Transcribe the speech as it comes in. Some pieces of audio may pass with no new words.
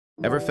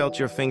Ever felt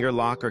your finger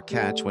lock or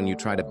catch when you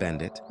try to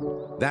bend it?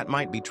 That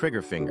might be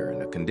trigger finger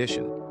in a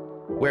condition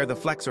where the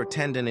flexor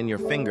tendon in your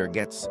finger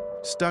gets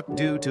stuck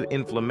due to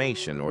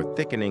inflammation or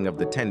thickening of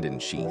the tendon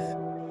sheath.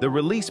 The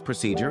release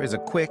procedure is a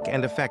quick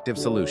and effective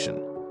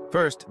solution.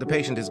 First, the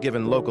patient is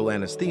given local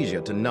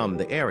anesthesia to numb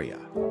the area.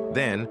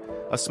 Then,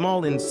 a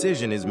small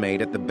incision is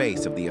made at the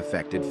base of the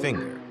affected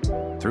finger.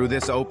 Through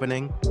this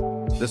opening,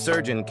 the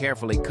surgeon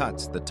carefully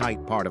cuts the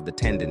tight part of the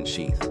tendon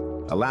sheath,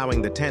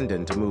 allowing the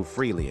tendon to move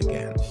freely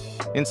again.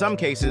 In some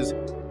cases,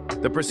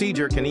 the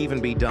procedure can even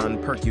be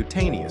done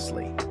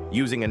percutaneously,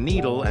 using a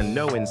needle and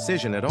no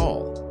incision at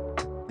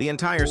all. The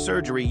entire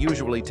surgery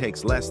usually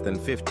takes less than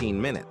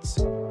 15 minutes,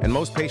 and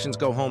most patients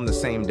go home the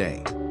same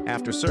day.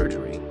 After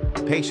surgery,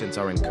 patients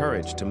are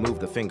encouraged to move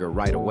the finger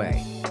right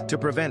away to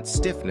prevent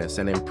stiffness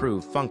and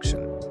improve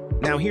function.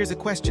 Now here's a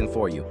question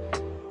for you.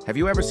 Have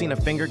you ever seen a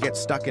finger get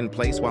stuck in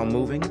place while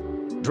moving?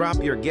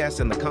 Drop your guess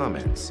in the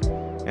comments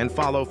and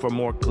follow for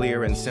more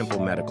clear and simple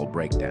medical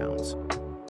breakdowns.